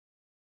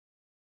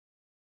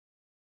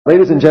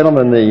Ladies and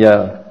gentlemen,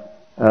 the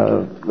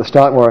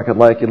stock market,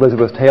 like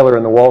Elizabeth Taylor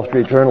in the Wall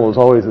Street Journal, is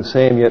always the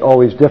same, yet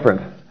always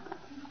different.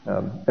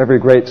 Every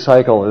great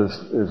cycle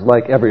is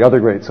like every other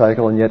great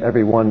cycle, and yet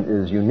every one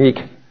is unique.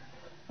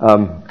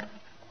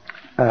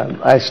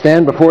 I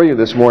stand before you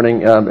this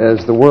morning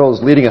as the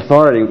world's leading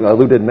authority.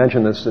 Lou did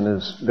mention this in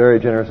his very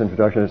generous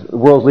introduction. As the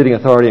world's leading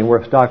authority in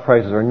where stock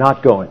prices are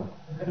not going.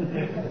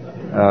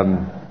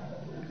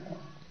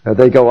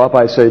 They go up,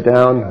 I say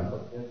down.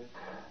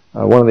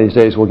 One of these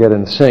days we'll get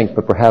in sync,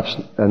 but perhaps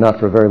not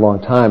for a very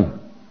long time.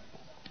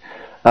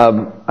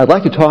 I'd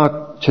like to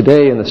talk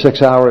today in the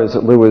 6 hours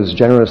that Lou has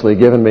generously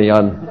given me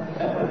on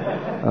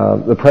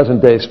the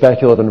present-day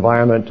speculative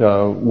environment,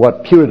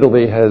 what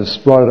putatively has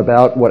brought it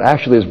about, what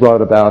actually has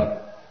brought it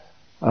about,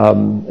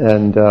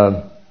 and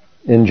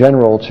in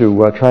general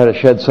to try to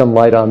shed some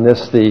light on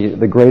this,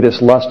 the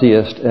greatest,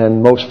 lustiest,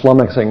 and most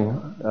flummoxing,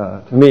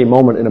 to me,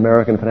 moment in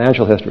American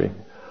financial history.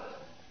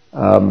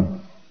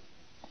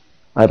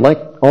 I'd like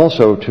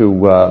also to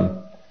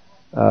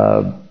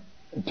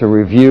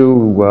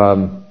review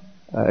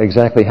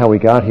exactly how we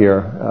got here,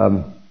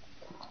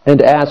 and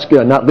to ask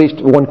not least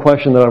one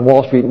question that on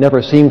Wall Street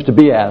never seems to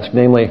be asked,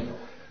 namely,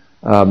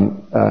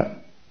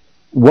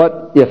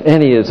 what, if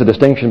any, is the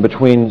distinction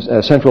between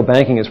central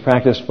banking as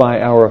practiced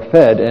by our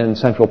Fed and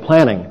central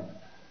planning?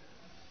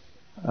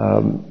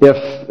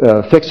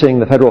 If fixing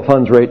the federal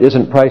funds rate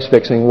isn't price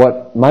fixing,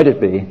 what might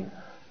it be?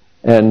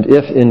 And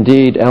if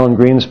indeed Alan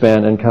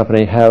Greenspan and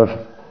company have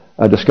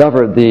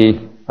discovered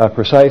the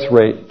precise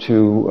rate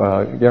to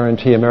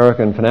guarantee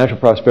American financial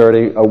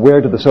prosperity, where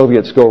did the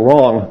Soviets go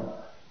wrong?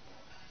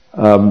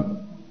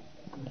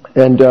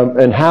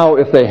 And how,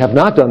 if they have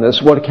not done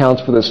this, what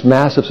accounts for this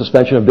massive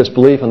suspension of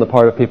disbelief on the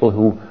part of people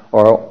who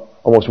are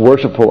almost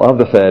worshipful of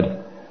the Fed?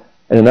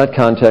 And in that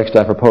context,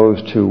 I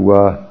propose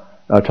to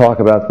talk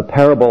about the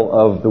parable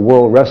of the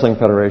World Wrestling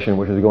Federation,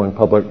 which is going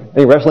public.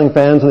 Any wrestling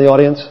fans in the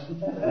audience?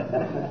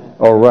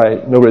 All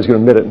right, nobody's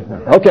going to admit it.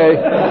 Okay.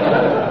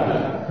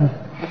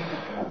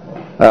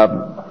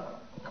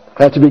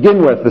 To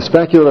begin with, the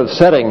speculative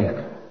setting,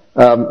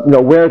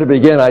 where to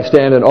begin, I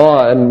stand in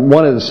awe, and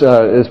one is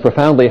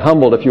profoundly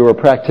humbled. If you're a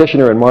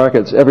practitioner in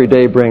markets, every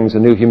day brings a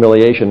new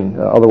humiliation,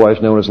 otherwise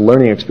known as a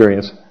learning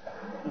experience.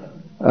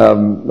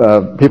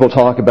 People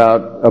talk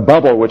about a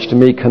bubble, which to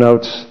me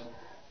connotes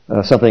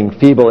something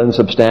feeble,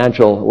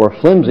 insubstantial, or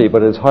flimsy,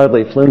 but it's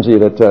hardly flimsy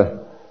that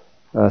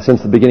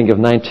since the beginning of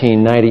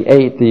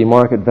 1998, the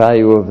market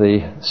value of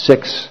the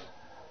 6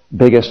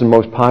 biggest and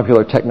most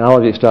popular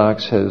technology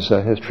stocks has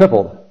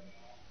tripled,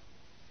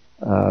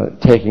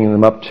 taking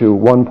them up to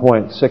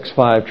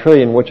 $1.65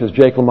 trillion, which, as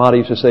Jake LaMotta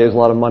used to say, is a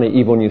lot of money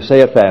even when you say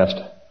it fast.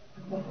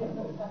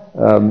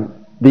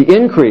 The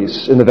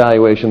increase in the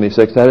valuation of these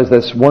 6, that is,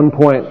 this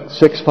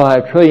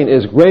 $1.65 trillion,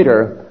 is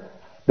greater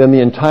than the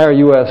entire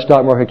U.S.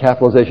 stock market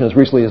capitalization as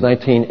recently as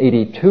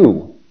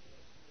 1982,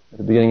 at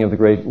the beginning of the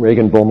great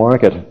Reagan bull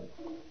market.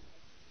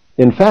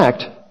 In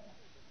fact,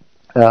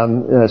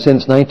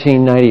 since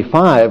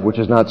 1995, which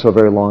is not so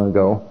very long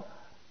ago,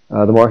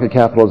 the market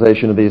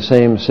capitalization of these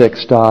same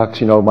 6 stocks,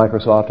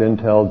 Microsoft,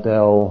 Intel,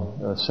 Dell,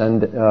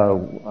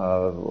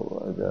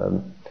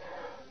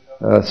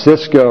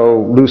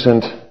 Cisco,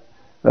 Lucent,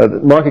 the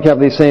market cap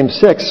of these same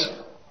 6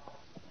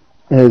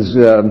 has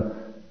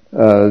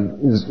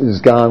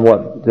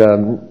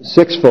gone,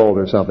 sixfold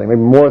or something, maybe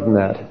more than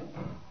that.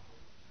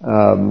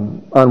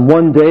 On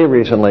one day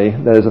recently,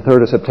 that is the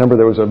 3rd of September,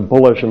 there was a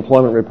bullish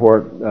employment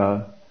report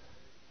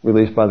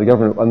released by the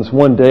government. On this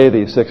one day,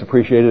 these 6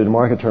 appreciated in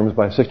market terms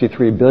by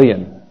 $63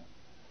 billion,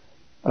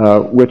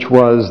 which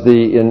was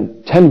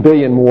 10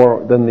 billion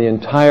more than the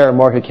entire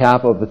market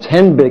cap of the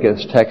 10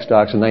 biggest tech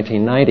stocks in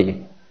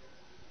 1990.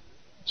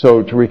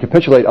 So to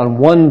recapitulate, on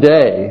one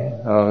day,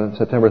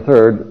 September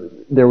 3rd,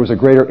 there was a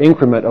greater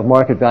increment of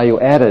market value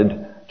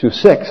added to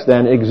 6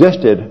 than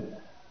existed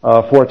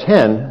for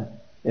 10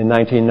 in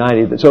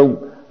 1990.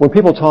 So when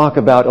people talk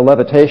about a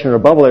levitation or a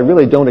bubble, they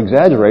really don't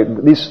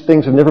exaggerate. These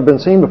things have never been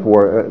seen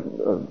before.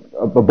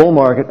 A bull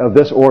market of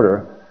this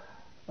order,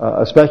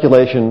 a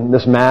speculation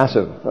this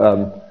massive,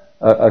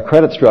 a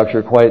credit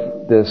structure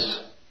quite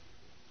this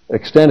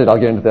extended, I'll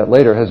get into that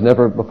later, has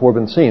never before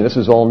been seen. This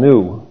is all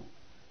new.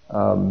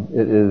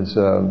 It is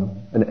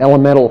an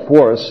elemental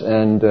force,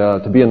 and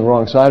to be on the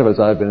wrong side of it, as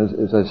I've been, is,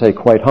 as I say,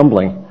 quite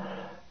humbling.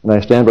 And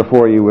I stand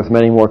before you with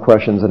many more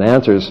questions than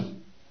answers.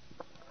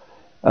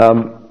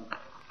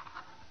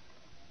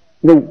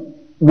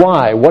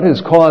 Why? What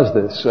has caused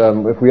this?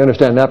 If we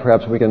understand that,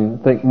 perhaps we can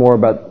think more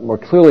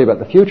clearly about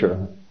the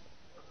future.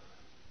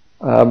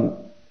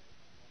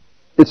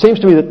 It seems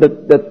to me that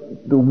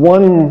the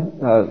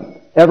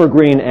one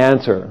evergreen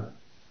answer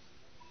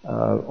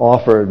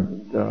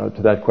offered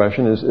to that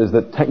question is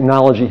that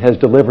technology has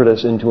delivered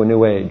us into a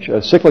new age.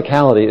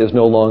 Cyclicality is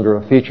no longer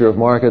a feature of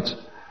markets.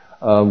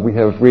 We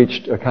have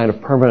reached a kind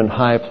of permanent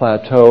high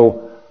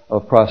plateau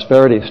of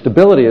prosperity.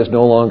 Stability is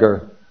no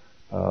longer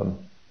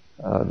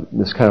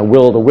this kind of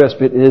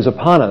will-o'-the-wisp. It is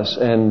upon us,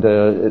 and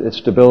it's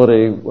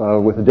stability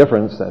with a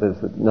difference. That is,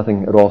 that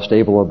nothing at all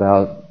stable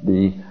about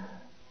the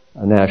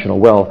national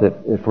wealth,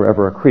 it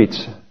forever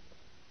accretes.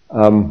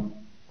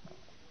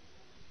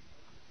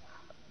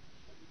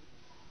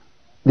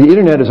 The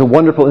Internet is a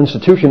wonderful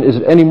institution. Is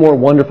it any more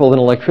wonderful than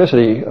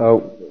electricity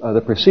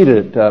that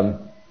preceded it?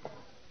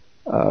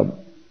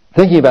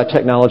 Thinking about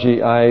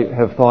technology, I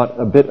have thought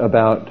a bit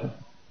about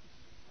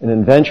an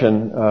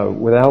invention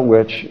without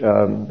which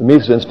the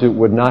Mises Institute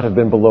would not have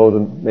been below the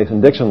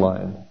Mason-Dixon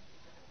line.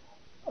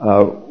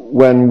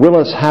 When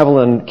Willis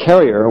Haviland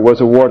Carrier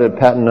was awarded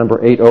patent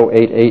number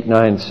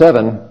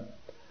 808897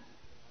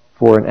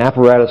 for an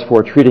apparatus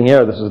for treating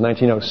air, this is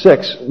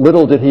 1906,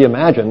 little did he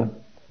imagine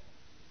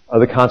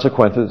the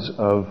consequences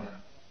of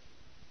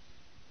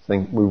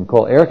thing we would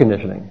call air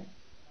conditioning.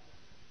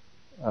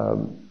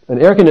 And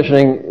air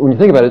conditioning, when you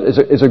think about it,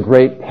 is a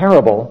great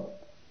parable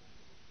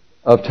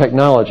of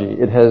technology.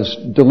 It has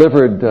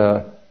delivered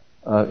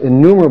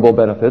innumerable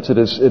benefits. It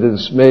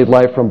has made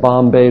life from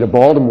Bombay to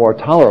Baltimore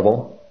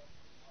tolerable.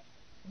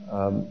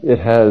 It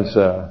has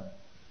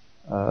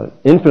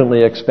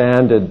infinitely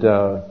expanded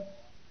the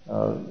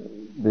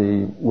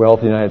wealth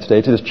of the United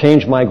States. It has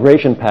changed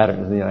migration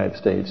patterns in the United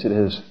States. It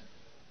has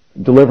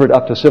delivered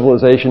up to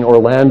civilization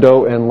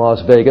Orlando and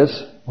Las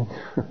Vegas.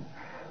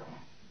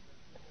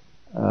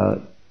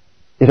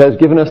 It has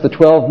given us the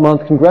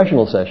 12-month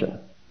congressional session.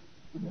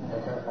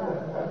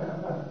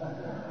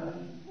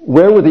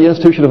 Where would the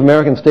institution of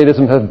American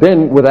statism have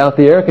been without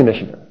the air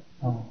conditioner?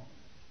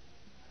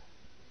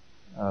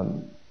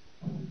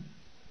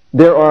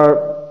 There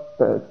are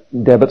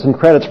debits and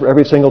credits for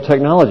every single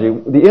technology.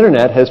 The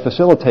Internet has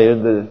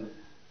facilitated the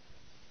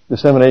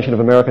dissemination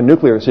of American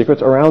nuclear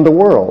secrets around the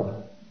world.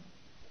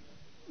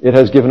 It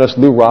has given us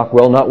Lew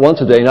Rockwell not once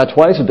a day, not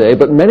twice a day,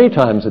 but many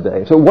times a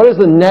day. So what is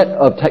the net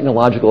of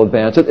technological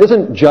advance? It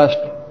isn't just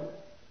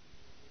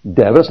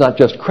debit, it's not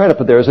just credit,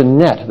 but there's a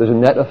net. There's a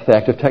net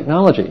effect of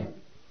technology.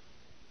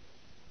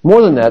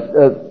 More than that,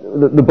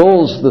 the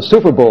bulls, the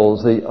super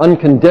bulls, the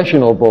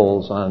unconditional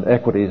bulls on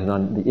equities and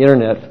on the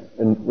Internet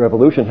and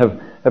revolution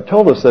have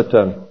told us that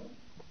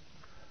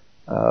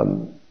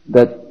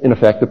that in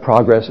effect the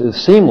progress is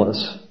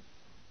seamless,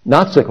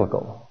 not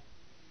cyclical.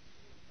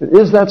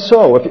 Is that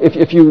so?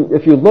 If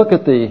you look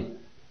at the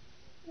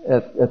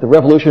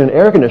revolution in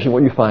air conditioning,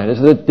 what you find is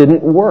that it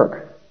didn't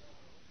work.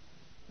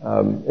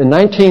 In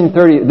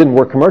 1930, it didn't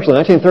work commercially.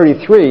 In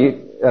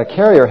 1933,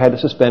 Carrier had to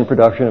suspend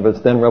production of its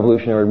then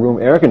revolutionary room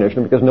air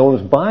conditioner because no one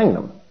was buying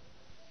them.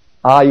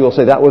 You will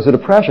say that was a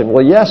depression.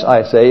 Well, yes,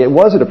 I say it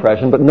was a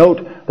depression, but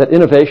note that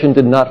innovation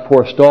did not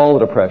forestall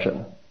the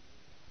depression.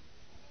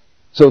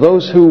 So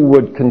those who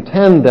would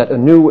contend that a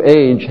new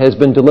age has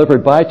been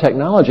delivered by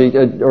technology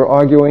are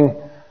arguing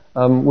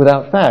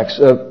without facts.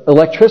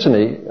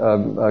 Electricity,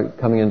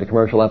 coming into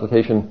commercial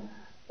application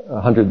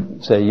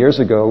 100, say, years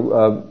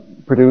ago,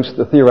 produced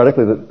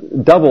theoretically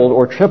doubled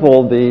or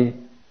tripled the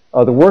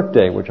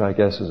workday, which I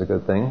guess is a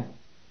good thing.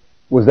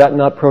 Was that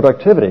not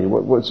productivity?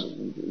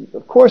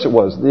 Of course it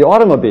was. The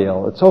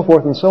automobile, and so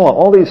forth and so on.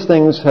 All these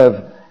things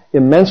have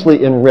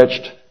immensely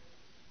enriched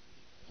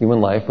human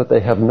life, but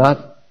they have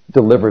not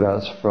delivered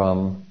us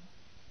from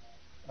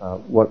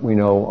what we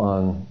know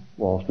on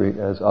Wall Street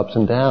as ups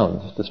and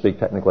downs, to speak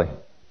technically.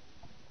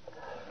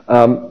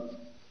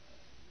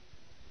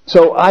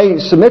 So I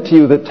submit to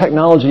you that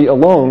technology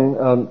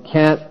alone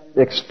can't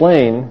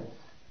explain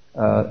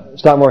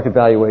stock market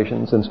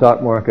valuations and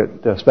stock market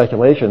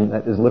speculation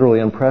that is literally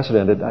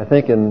unprecedented, I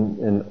think,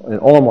 in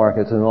all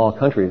markets and in all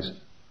countries,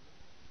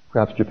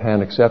 perhaps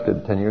Japan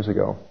excepted 10 years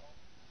ago.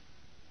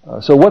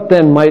 So what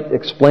then might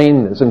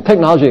explain this? And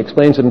technology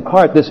explains it in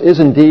part. This is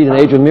indeed an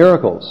age of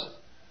miracles.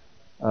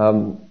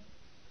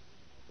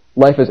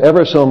 Life is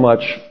ever so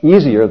much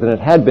easier than it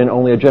had been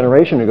only a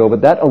generation ago,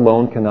 but that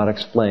alone cannot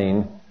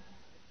explain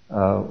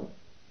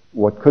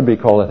what could be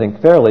called, I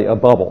think, fairly a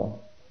bubble.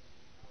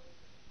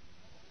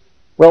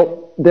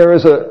 Well, there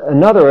is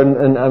another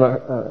and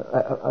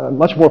a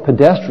much more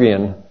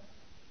pedestrian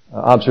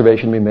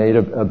observation to be made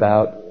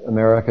about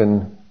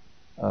American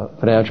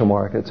financial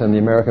markets and the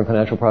American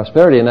financial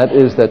prosperity, and that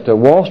is that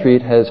Wall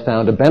Street has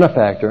found a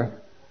benefactor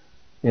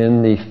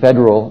in the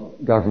federal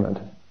government.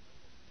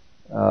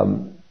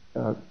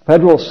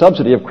 Federal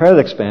subsidy of credit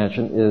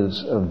expansion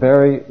is a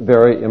very,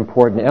 very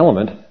important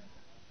element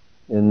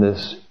in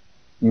this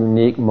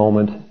unique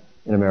moment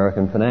in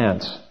American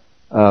finance.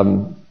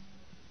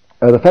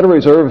 The Federal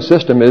Reserve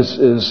System is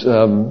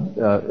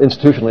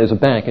institutionally as a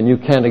bank, and you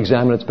can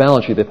examine its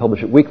balance sheet. They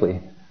publish it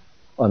weekly,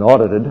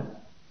 unaudited.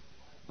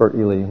 Bert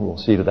Ely will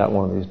see to that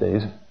one of these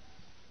days.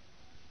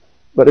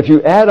 But if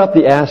you add up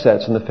the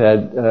assets in the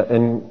Fed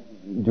and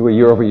do a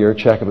year-over-year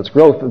check of its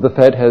growth, the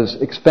Fed has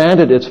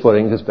expanded its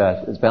footings,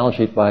 its balance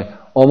sheet, by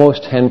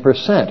almost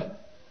 10%.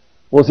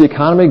 Well, is the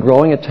economy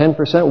growing at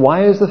 10%?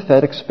 Why is the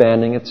Fed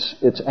expanding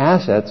its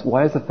assets?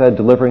 Why is the Fed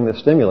delivering the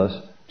stimulus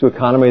to an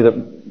economy that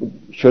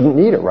shouldn't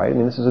need it, right? I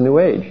mean, this is a new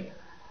age.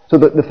 So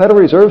the Federal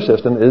Reserve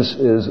System is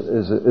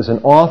an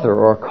author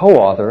or a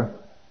co-author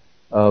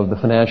of the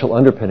financial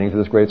underpinnings of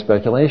this great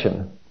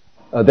speculation.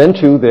 Then,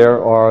 too,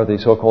 there are the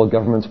so-called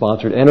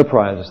government-sponsored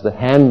enterprises, the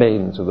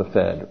handmaidens of the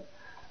Fed,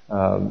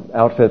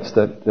 outfits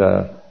that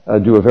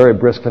do a very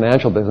brisk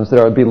financial business. They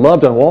are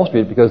beloved on Wall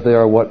Street because they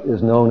are what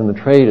is known in the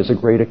trade as a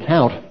great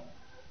account,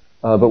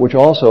 but which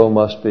also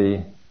must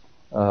be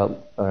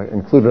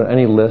included on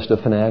any list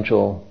of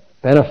financial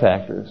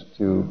benefactors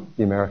to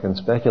the American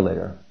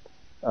speculator.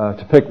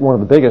 To pick one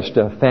of the biggest,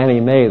 Fannie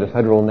Mae, the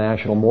Federal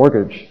National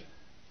Mortgage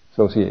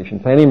Association.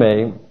 Fannie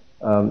Mae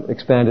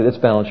expanded its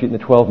balance sheet in the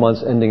 12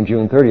 months ending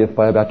June 30th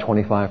by about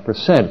 25%.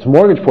 Its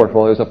mortgage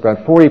portfolio is up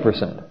around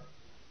 40%.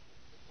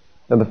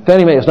 Now, the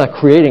Fannie Mae is not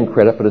creating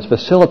credit, but is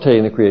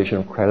facilitating the creation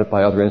of credit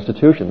by other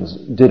institutions.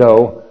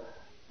 Ditto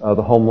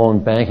the home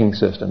loan banking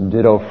system.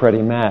 Ditto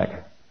Freddie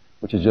Mac,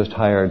 which has just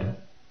hired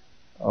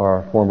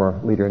our former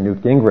leader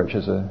Newt Gingrich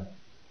as a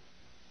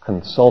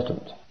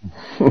consultant.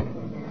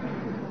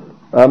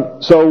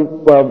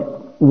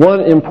 One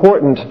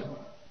important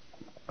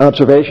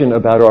observation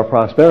about our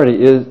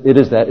prosperity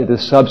is that it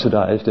is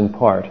subsidized in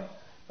part.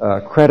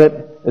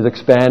 Credit is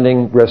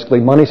expanding briskly.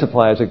 Money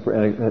supply is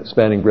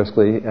expanding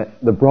briskly.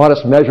 The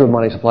broadest measure of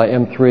money supply,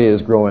 M3,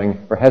 is growing,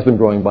 or has been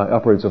growing by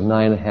upwards of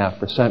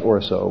 9.5%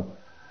 or so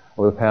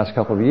over the past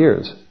couple of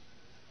years.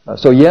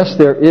 So yes,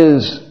 there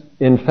is,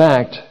 in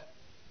fact,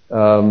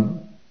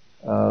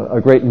 a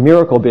great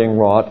miracle being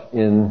wrought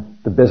in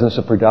the business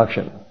of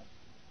production.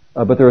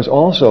 But there is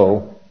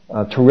also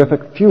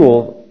terrific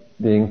fuel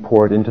being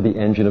poured into the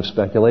engine of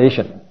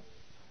speculation.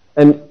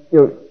 And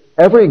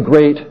every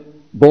great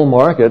bull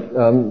market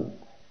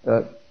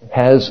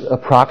has a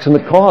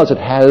proximate cause. It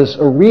has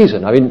a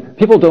reason. I mean,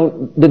 people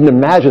didn't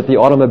imagine that the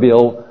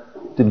automobile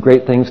did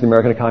great things in the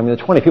American economy in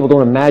the 20s. People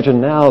don't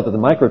imagine now that the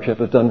microchip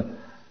has done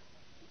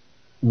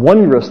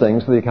wondrous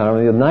things for the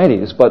economy in the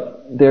 90s.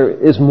 But there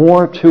is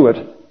more to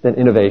it than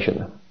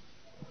innovation.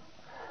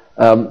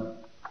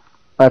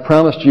 I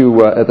promised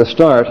you at the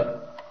start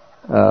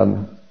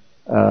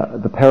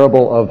the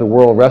parable of the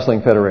World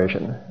Wrestling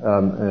Federation,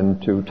 and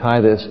to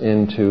tie this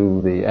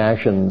into the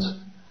actions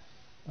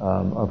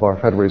of our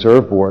Federal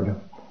Reserve Board.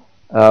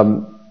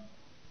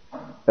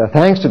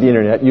 Thanks to the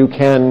Internet, you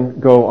can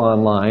go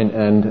online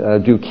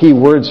and do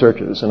keyword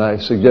searches, and I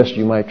suggest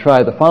you might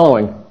try the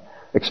following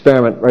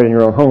experiment right in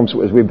your own homes,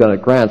 as we've done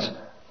at Grants.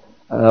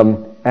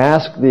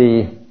 Ask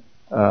the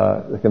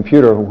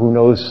computer, who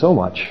knows so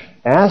much,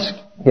 ask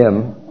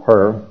him,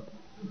 her,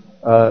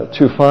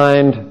 to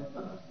find,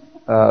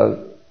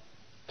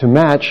 to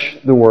match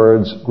the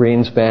words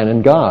Greenspan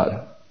and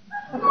God.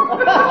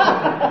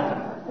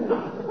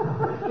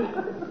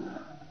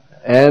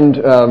 And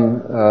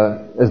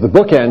as the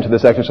bookend to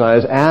this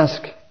exercise,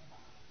 ask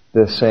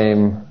this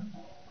same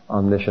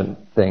omniscient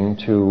thing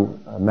to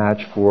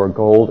match for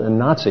gold and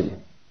Nazi.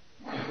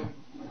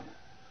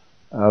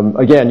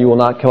 Again, you will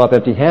not come up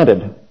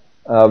empty-handed.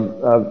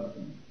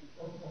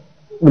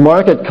 The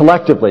market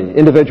collectively,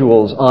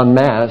 individuals en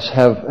masse,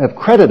 have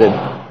credited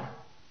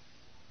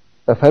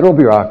a federal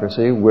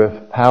bureaucracy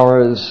with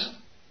powers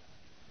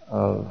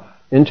of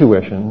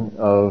intuition,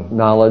 of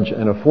knowledge,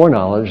 and of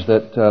foreknowledge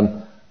that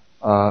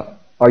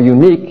are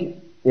unique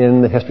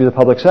in the history of the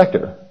public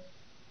sector.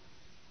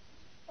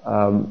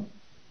 Alan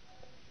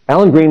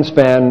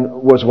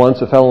Greenspan was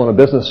once a fellow in a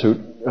business suit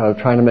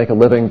trying to make a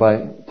living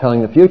by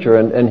telling the future,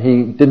 and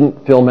he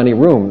didn't fill many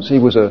rooms. He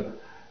was a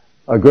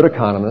good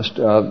economist,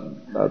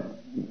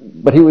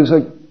 but he was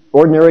an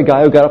ordinary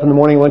guy who got up in the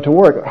morning and went to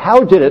work.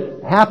 How did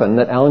it happen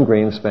that Alan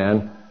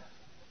Greenspan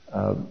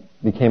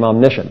became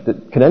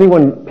omniscient? Can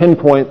anyone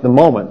pinpoint the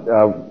moment?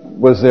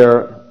 Was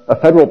there a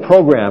federal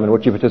program in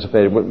which he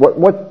participated? What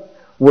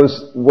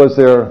was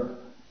there,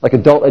 like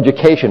adult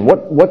education?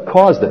 What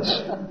caused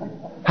this?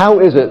 How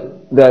is it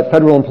that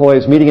federal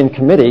employees meeting in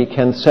committee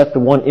can set the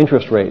one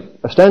interest rate,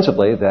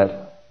 ostensibly,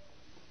 that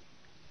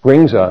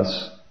brings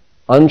us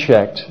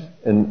unchecked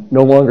and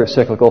no longer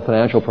cyclical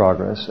financial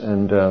progress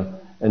and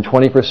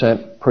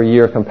 20% per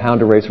year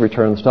compounded rates of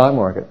return in the stock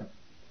market?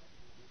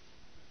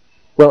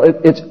 Well,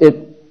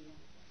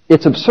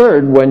 it's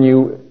absurd when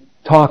you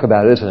talk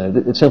about it, isn't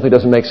it? It simply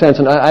doesn't make sense.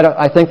 And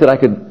I think that I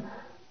could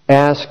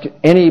ask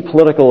any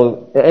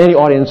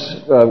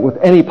audience with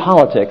any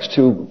politics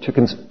to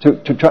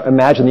try to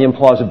imagine the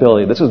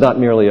implausibility. This is not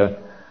merely a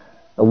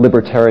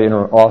libertarian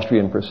or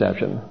Austrian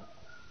perception.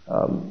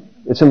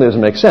 It simply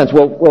doesn't make sense.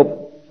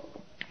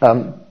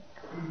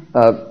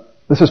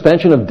 The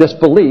suspension of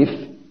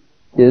disbelief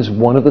is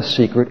one of the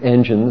secret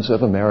engines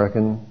of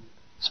American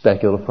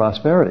speculative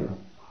prosperity.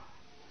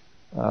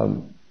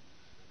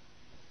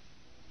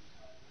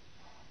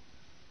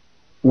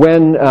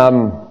 When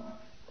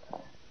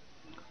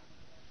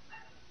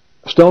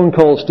Stone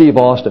Cold Steve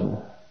Austin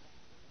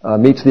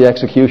meets the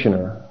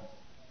executioner,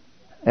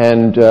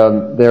 and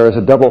there is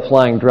a double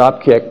flying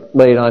drop kick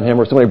laid on him,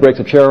 or somebody breaks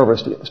a chair over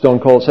Stone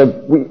Cold,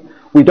 said,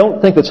 we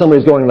don't think that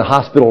somebody's going to the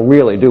hospital,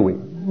 really, do we?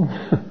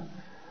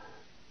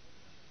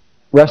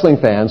 Wrestling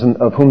fans,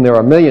 of whom there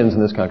are millions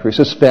in this country,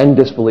 suspend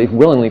disbelief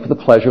willingly for the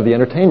pleasure of the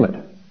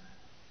entertainment.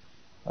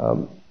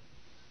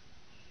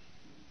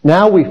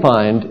 Now we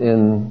find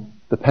in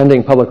the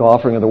pending public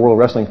offering of the World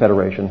Wrestling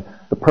Federation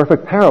the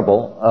perfect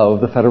parable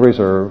of the Federal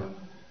Reserve,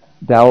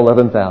 Dow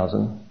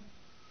 11,000,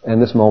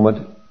 and this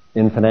moment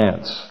in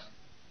finance.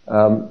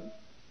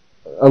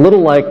 a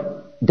little like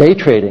day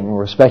trading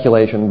or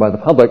speculation by the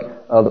public,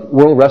 the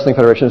World Wrestling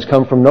Federation has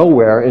come from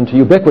nowhere into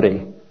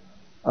ubiquity.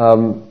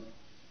 Financial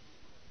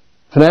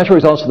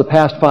results of the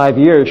past 5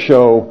 years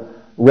show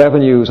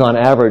revenues on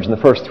average in the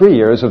first 3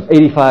 years of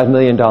 $85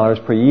 million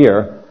per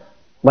year.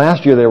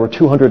 Last year, there were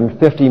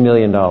 $250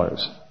 million.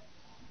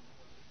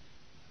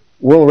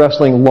 World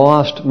Wrestling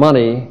lost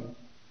money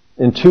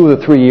in 2 of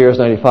the 3 years,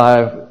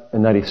 95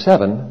 and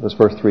 97, those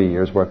first 3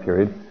 years work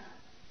period.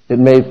 It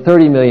made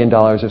 $30 million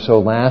or so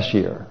last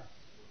year.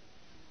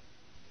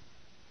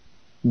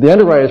 The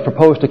underwriters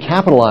proposed to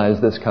capitalize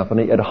this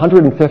company at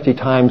 150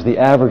 times the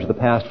average of the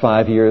past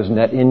 5 years'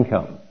 net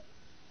income.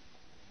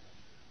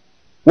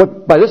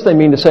 By this they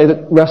mean to say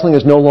that wrestling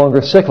is no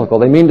longer cyclical.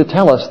 They mean to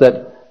tell us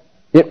that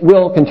it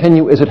will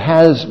continue as it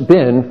has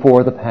been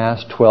for the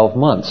past 12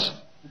 months.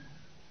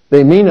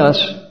 They mean us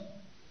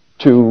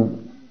to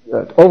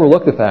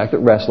overlook the fact that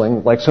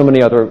wrestling, like so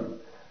many other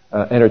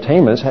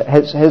entertainments,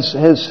 has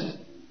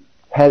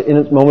had in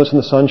its moments in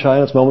the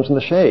sunshine, its moments in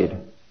the shade.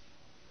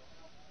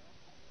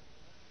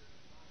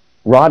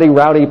 Roddy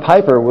Rowdy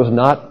Piper was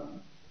not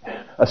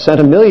a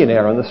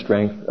centimillionaire on the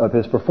strength of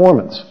his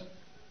performance.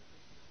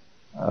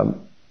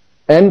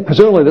 And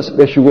presumably this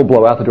issue will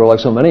blow out the door like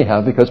so many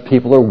have because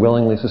people are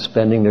willingly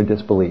suspending their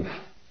disbelief.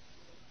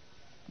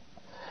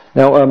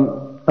 Now,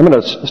 I'm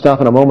going to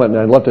stop in a moment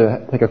and I'd love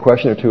to take a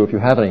question or two if you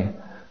have any.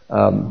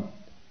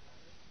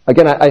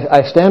 Again,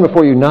 I stand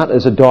before you not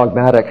as a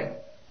dogmatic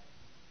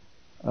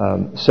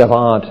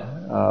savant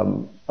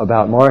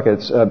about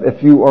markets.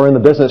 If you are in the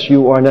business,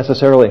 you are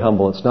necessarily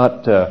humble. It's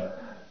not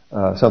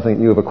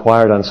something you have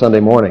acquired on Sunday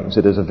mornings.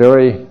 It is a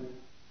very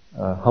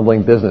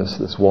humbling business,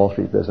 this Wall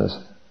Street business.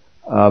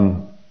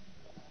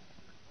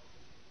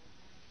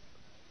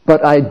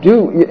 But I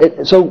do,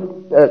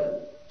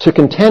 to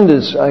contend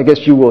is, I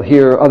guess you will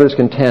hear others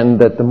contend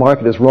that the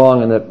market is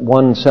wrong and that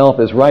oneself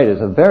is right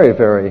is a very,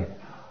 very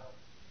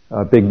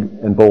big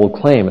and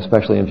bold claim,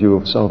 especially in view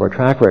of some of our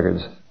track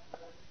records.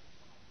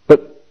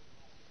 But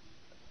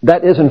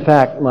that is, in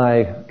fact,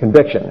 my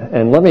conviction.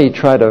 And let me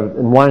try to,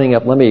 in winding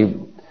up, let me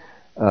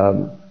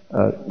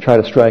try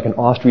to strike an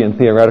Austrian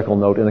theoretical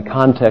note in the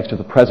context of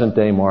the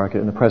present-day market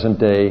and the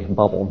present-day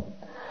bubble.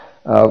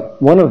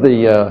 One of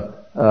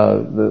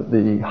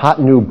the hot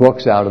new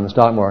books out in the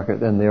stock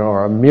market, and there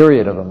are a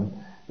myriad of them,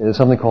 is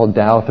something called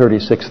Dow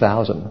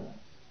 36,000.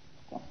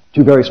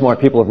 Two very smart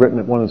people have written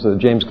it. One is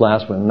James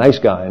Glassman, a nice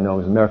guy I know,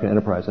 he's American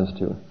Enterprise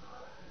Institute.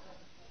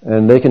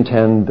 And they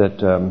contend that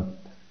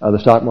the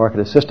stock market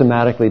has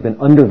systematically been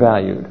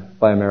undervalued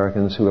by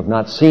Americans who have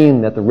not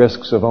seen that the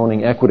risks of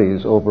owning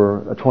equities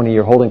over a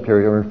 20-year holding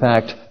period are in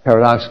fact,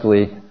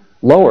 paradoxically,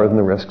 lower than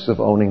the risks of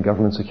owning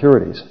government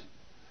securities.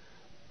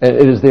 And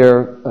it is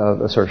their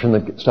assertion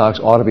that stocks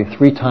ought to be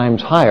 3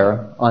 times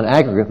higher on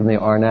aggregate than they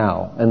are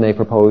now. And they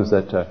propose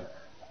that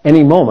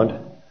any moment,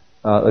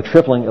 a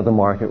tripling of the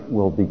market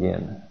will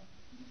begin.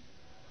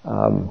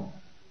 Now,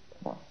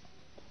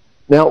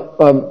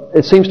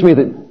 it seems to me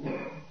that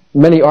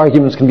many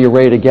arguments can be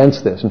arrayed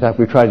against this. In fact,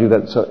 we try to do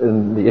that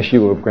in the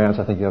issue of grants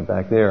I think you have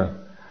back there.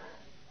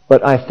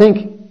 But I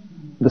think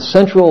the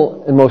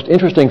central and most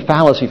interesting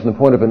fallacy from the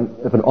point of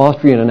an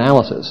Austrian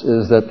analysis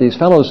is that these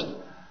fellows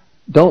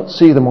don't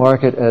see the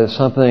market as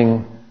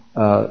something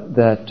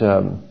they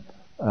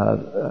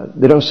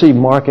don't see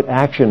market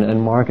action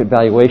and market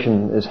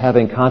valuation as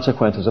having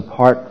consequences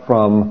apart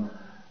from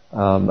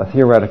a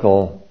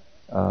theoretical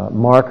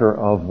marker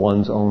of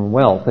one's own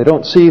wealth. They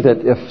don't see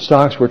that if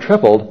stocks were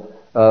tripled,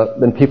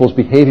 then people's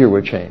behavior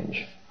would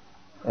change,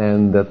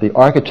 and that the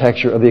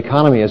architecture of the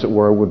economy, as it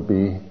were, would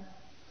be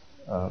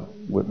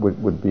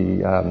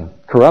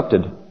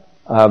corrupted.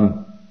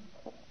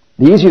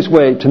 The easiest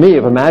way, to me,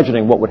 of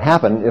imagining what would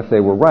happen if they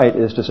were right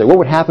is to say, what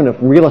would happen if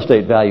real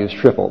estate values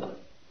tripled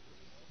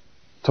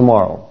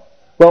tomorrow?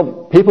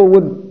 Well, people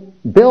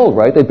would build,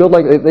 right? They build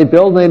and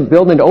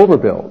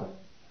overbuild.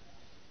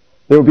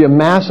 There would be a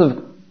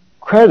massive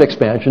credit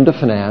expansion to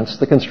finance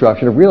the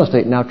construction of real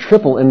estate, now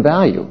triple in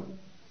value.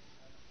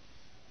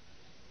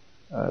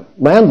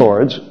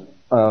 Landlords,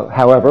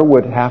 however,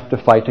 would have to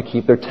fight to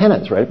keep their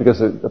tenants, right? Because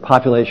the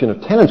population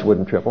of tenants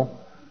wouldn't triple.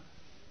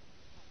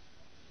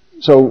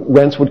 So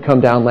rents would come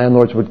down,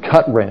 landlords would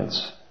cut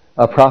rents,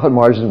 profit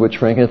margins would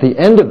shrink, and at the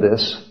end of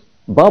this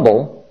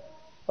bubble,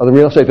 the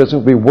real estate business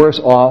would be worse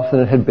off than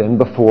it had been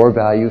before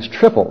values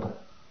tripled.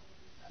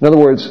 In other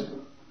words,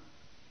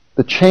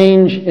 the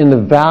change in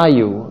the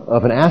value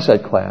of an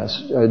asset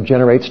class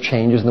generates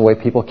changes in the way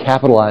people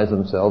capitalize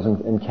themselves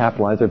and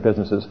capitalize their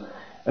businesses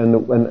and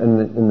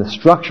the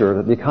structure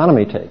that the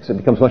economy takes. It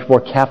becomes much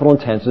more capital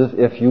intensive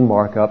if you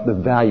mark up the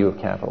value of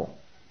capital.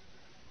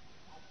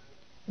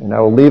 And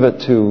I will leave it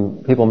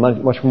to people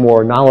much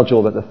more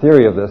knowledgeable about the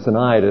theory of this than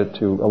I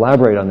to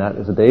elaborate on that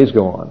as the days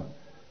go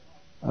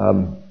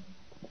on.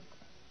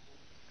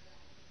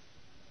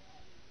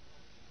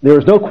 There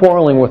is no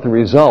quarreling with the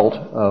result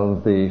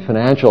of the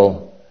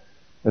financial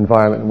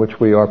environment in which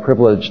we are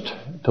privileged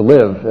to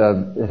live.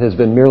 It has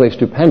been merely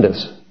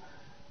stupendous.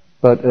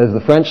 But as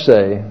the French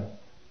say,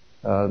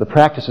 the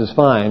practice is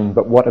fine,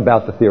 but what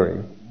about the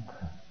theory?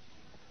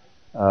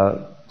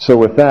 So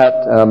with that,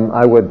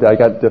 I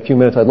got a few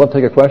minutes. I'd love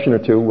to take a question or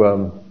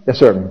two. Yes,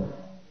 sir.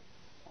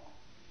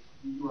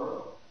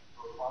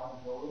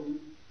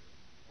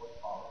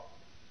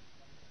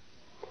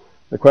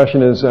 The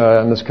question is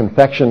on this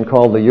confection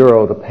called the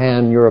euro, the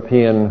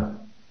pan-European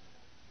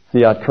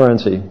fiat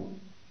currency.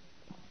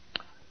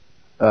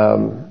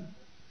 The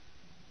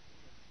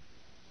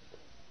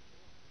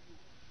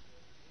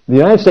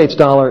United States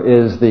dollar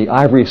is the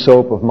ivory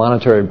soap of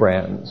monetary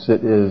brands.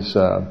 It is.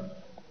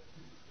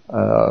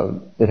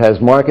 It has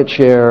market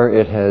share.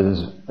 It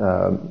has.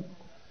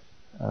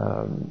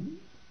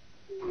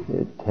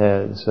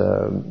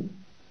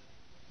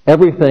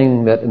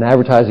 Everything that an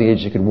advertising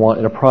agency could want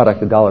in a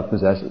product the dollar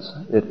possesses.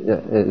 It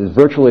is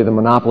virtually the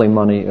monopoly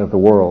money of the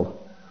world.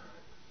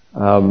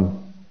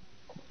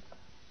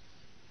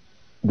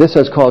 This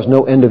has caused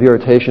no end of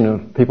irritation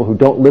of people who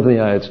don't live in the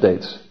United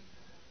States.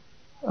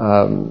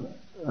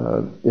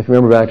 If you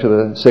remember back to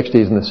the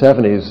 60s and the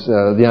 70s,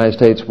 the United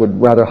States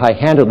would rather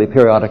high-handedly,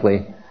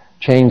 periodically,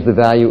 change the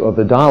value of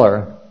the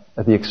dollar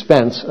at the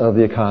expense of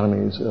the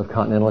economies of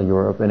continental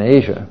Europe and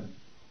Asia.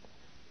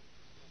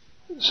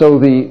 So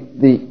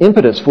the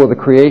impetus for the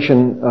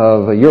creation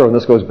of a euro, and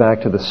this goes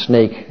back to the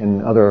snake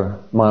and other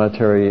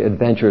monetary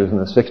adventures in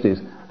the 60s,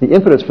 the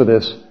impetus for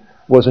this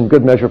was in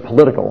good measure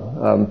political.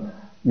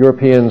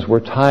 Europeans were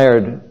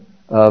tired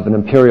of an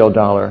imperial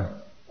dollar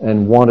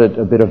and wanted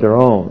a bit of their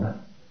own.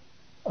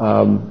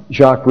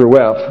 Jacques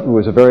Rueff, who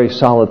was a very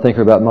solid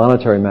thinker about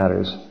monetary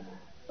matters,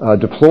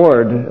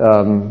 deplored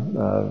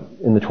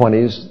in the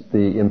 20s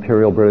the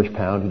imperial British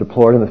pound. He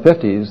deplored in the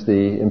 50s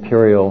the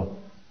imperial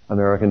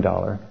American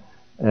dollar.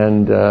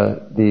 And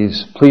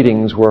these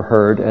pleadings were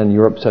heard, and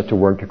Europe set to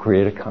work to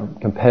create a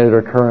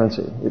competitor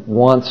currency. It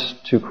wants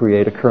to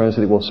create a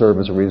currency that will serve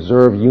as a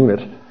reserve unit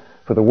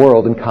for the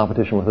world in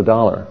competition with the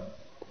dollar.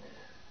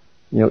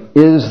 You know,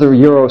 is the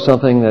euro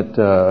something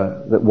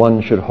that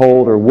one should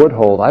hold or would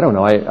hold? I don't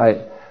know.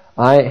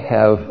 I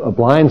have a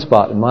blind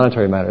spot in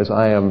monetary matters.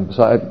 I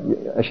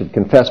should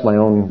confess my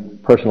own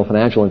personal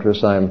financial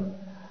interests. I'm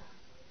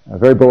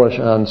very bullish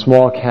on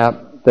small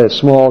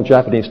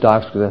Japanese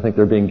stocks because I think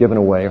they're being given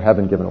away or have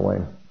been given away.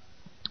 And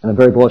I'm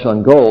very bullish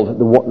on gold.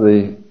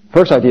 The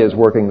first idea is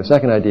working. The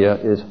second idea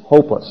is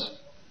hopeless.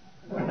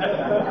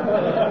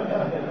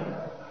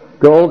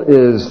 Gold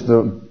is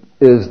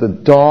the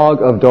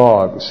dog of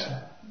dogs.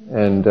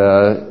 And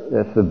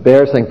if the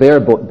bears think they're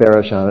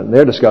bearish on it and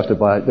they're disgusted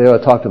by it, they ought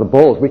to talk to the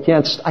bulls.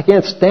 I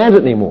can't stand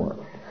it anymore.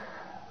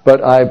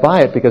 But I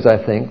buy it because I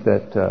think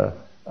that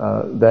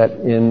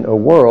in a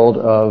world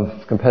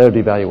of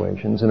competitive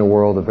devaluations, in a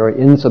world of very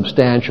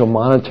insubstantial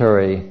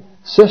monetary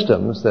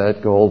systems,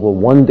 that gold will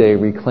one day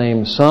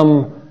reclaim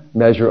some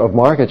measure of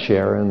market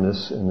share in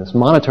this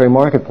monetary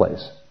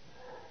marketplace.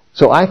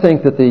 So I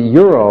think that the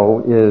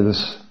euro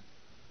is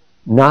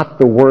not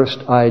the worst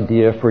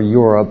idea for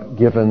Europe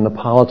given the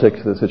politics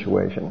of the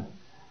situation.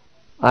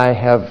 I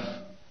have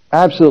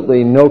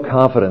absolutely no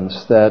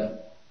confidence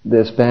that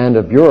this band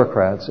of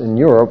bureaucrats in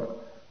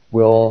Europe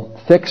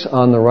will fix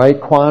on the right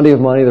quantity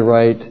of money, the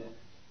right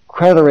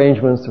credit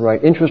arrangements, the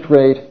right interest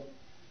rate.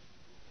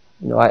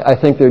 You know, I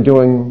think they're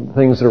doing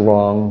things that are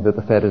wrong that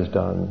the Fed has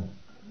done.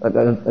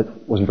 That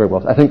wasn't very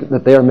well. I think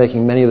that they are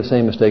making many of the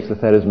same mistakes the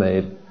Fed has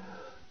made.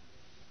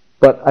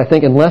 But I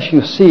think unless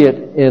you see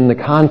it in the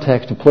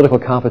context of political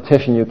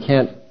competition, you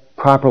can't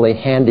properly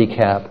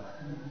handicap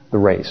the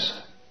race.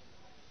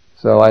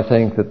 So I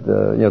think that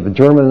the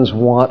Germans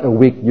want a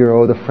weak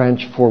euro. The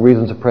French, for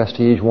reasons of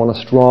prestige, want a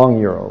strong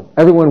euro.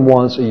 Everyone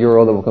wants a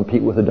euro that will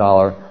compete with the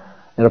dollar.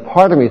 And a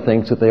part of me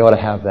thinks that they ought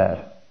to have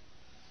that.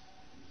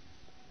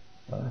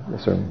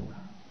 Yes, sir.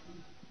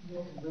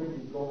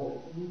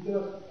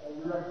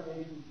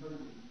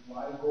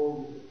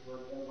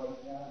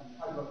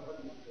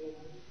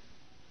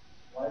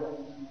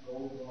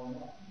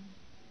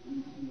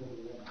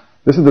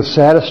 This is the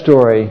saddest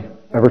story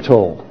ever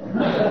told.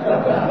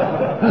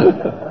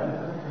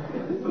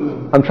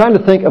 I'm trying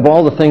to think of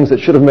all the things that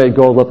should have made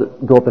gold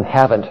go up and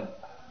haven't.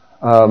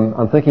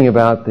 I'm thinking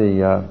about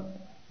the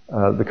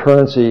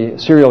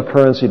serial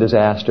currency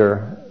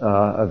disaster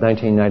of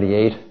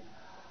 1998.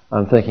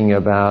 I'm thinking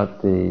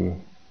about the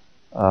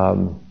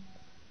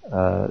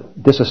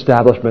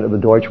disestablishment of the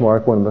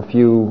Deutschmark, one of the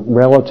few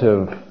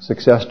relative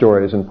success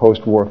stories in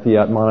post-war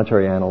fiat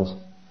monetary annals.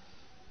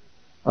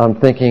 I'm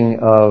thinking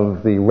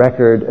of the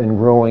record and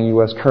growing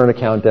U.S. current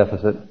account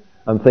deficit.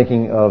 I'm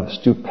thinking of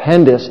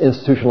stupendous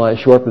institutionalized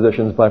short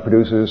positions by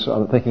producers.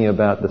 I'm thinking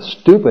about the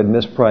stupid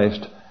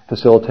mispriced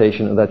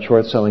facilitation of that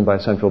short selling by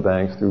central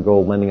banks through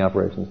gold lending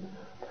operations.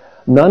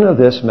 None of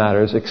this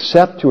matters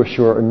except to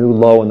assure a new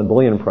low in the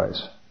bullion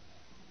price.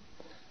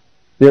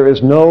 There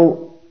is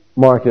no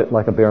market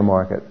like a bear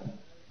market.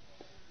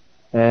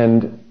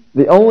 And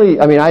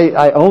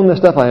I own this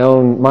stuff. I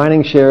own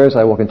mining shares.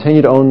 I will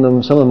continue to own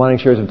them. Some of the mining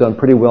shares have done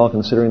pretty well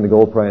considering the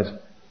gold price.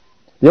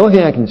 The only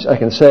thing I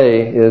can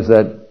say is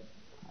that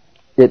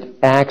it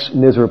acts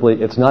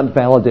miserably. It's not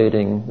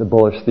validating the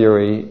bullish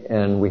theory,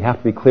 and we have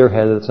to be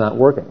clear-headed it's not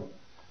working.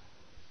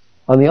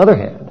 On the other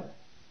hand,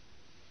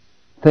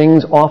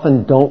 things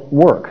often don't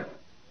work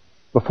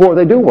before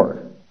they do work.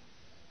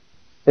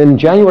 In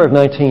January of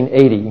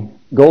 1980,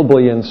 gold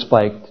bullion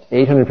spiked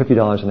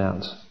 $850 an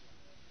ounce.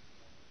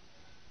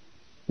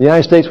 The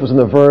United States was on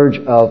the verge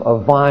of a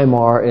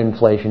Weimar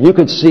inflation. You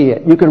could see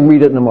it. You could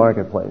read it in the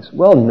marketplace.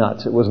 Well,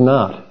 nuts. It was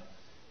not.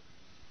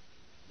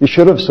 You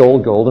should have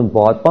sold gold and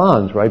bought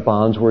bonds, right?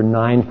 Bonds were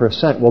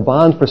 9%. Well,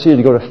 bonds proceeded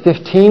to go to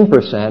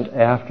 15%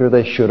 after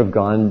they should have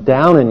gone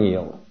down in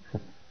yield.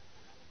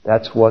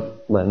 That's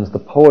what lends the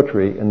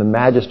poetry and the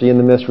majesty and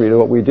the mystery to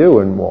what we do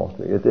in Wall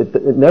Street.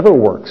 It never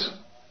works.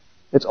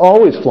 It's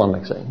always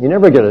flummoxing. You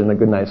never get a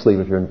good night's sleep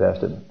if you're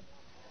invested.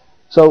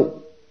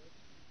 So,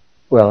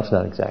 well, it's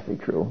not exactly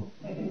true.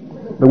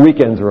 The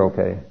weekends are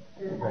okay.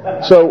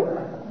 So,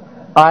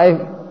 I'm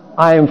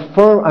a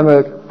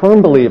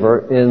firm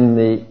believer in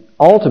the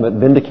ultimate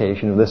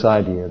vindication of this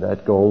idea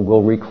that gold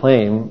will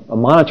reclaim a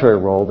monetary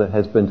role that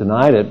has been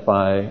denied it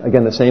by,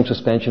 again, the same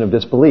suspension of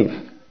disbelief.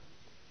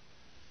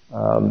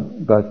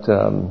 But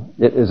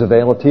it is a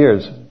veil of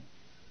tears.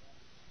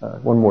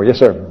 One more. Yes,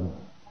 sir.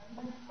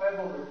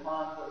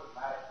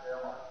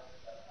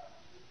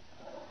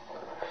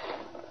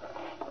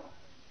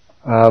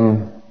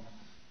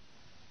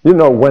 You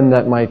know when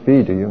that might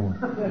be, do you?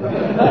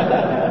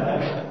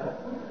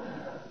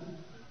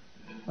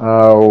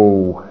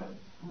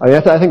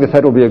 I think the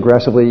Fed will be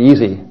aggressively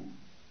easy,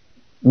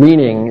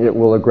 meaning it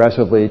will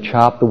aggressively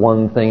chop the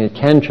one thing it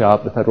can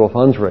chop, the federal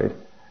funds rate.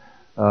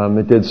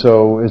 It's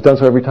done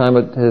so every time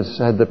it has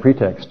had the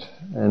pretext.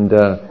 And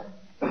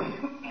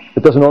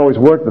it doesn't always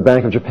work. The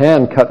Bank of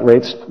Japan cut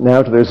rates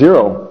now to their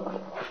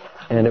zero.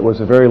 And it was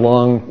a very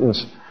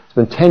it's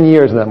been 10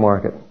 years in that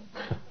market.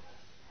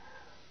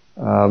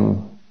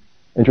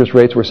 Interest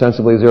rates were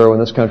sensibly zero in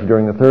this country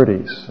during the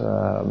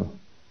 30s.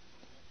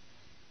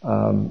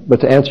 But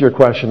to answer your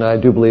question, I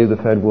do believe the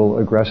Fed will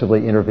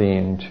aggressively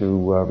intervene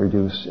to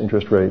reduce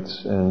interest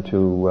rates and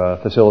to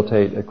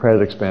facilitate a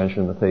credit expansion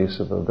in the face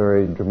of a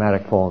very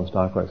dramatic fall in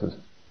stock prices.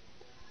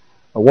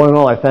 One and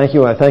all, I thank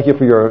you, and I thank you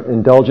for your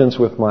indulgence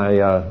with my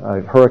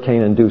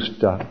hurricane-induced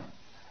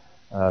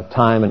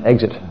time and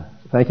exit.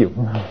 Thank you.